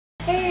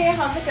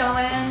how's it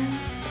going?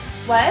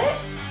 What?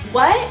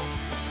 What?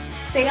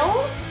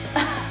 Sales?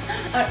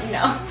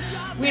 No,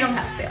 we don't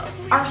have sales.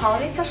 Our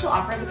holiday special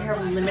offer is a pair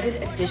of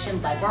limited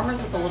edition leg warmers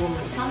with a little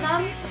moose on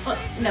them. Well,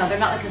 no, they're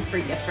not like a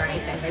free gift or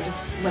anything. They're just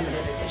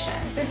limited edition.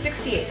 They're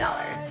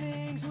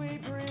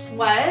 $68.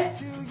 What?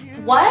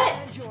 What?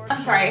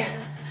 I'm sorry.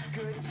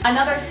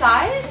 Another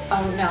size?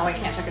 Oh no, I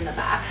can't check in the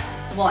back.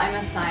 Well, I'm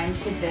assigned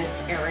to this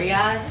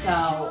area,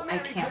 so I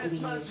can't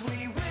leave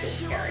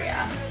this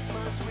area.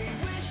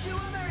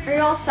 Are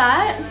you all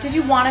set? Did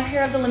you want a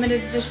pair of the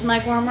limited edition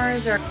leg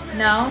warmers or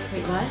no?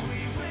 Wait, what?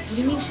 What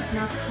do you mean she's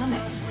not coming?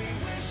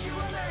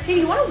 Hey, do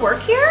you want to work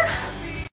here?